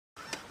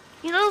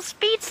You little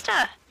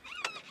speedster!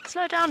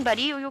 Slow down,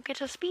 buddy, or you'll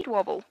get a speed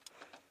wobble.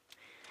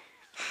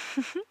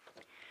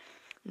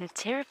 The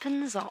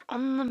terrapins are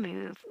on the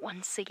move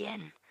once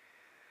again.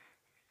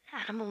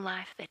 Animal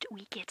life that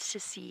we get to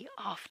see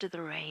after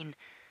the rain.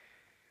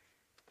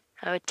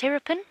 A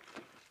terrapin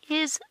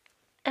is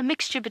a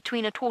mixture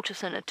between a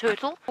tortoise and a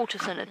turtle.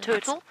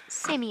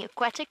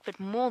 Semi-aquatic, but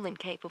more than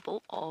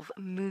capable of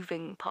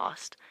moving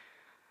past.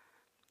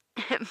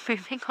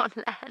 Moving on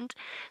land.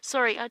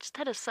 Sorry, I just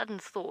had a sudden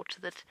thought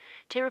that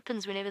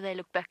terrapins, whenever they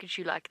look back at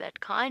you like that,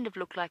 kind of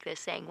look like they're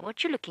saying,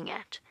 "What you looking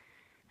at?"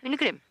 I mean,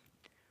 look at him.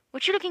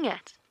 What you looking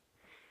at?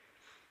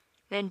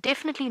 They're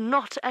definitely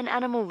not an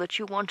animal that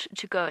you want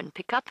to go and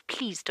pick up.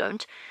 Please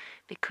don't,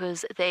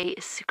 because they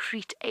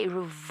secrete a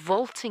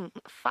revolting,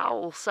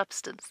 foul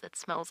substance that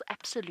smells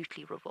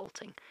absolutely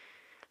revolting.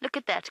 Look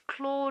at that,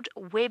 clawed,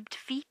 webbed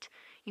feet.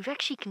 You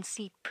actually can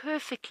see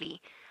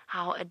perfectly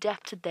how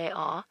adapted they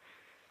are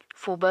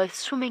for both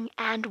swimming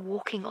and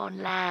walking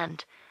on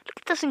land.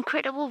 Look at this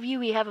incredible view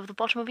we have of the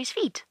bottom of his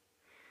feet.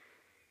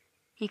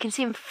 You can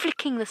see him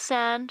flicking the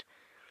sand.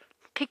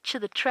 Picture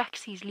the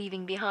tracks he's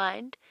leaving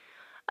behind.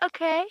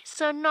 Okay,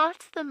 so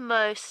not the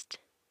most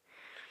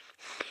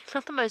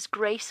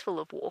graceful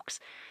of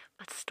walks,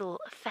 but still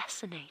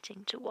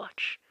fascinating to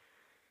watch.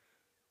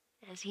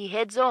 As he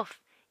heads off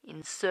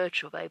in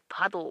search of a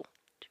puddle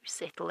to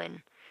settle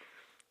in.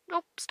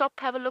 Nope, stop,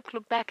 have a look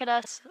back at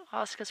us,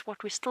 ask us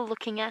what we're still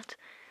looking at.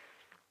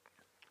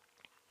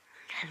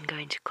 And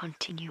going to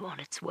continue on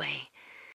its way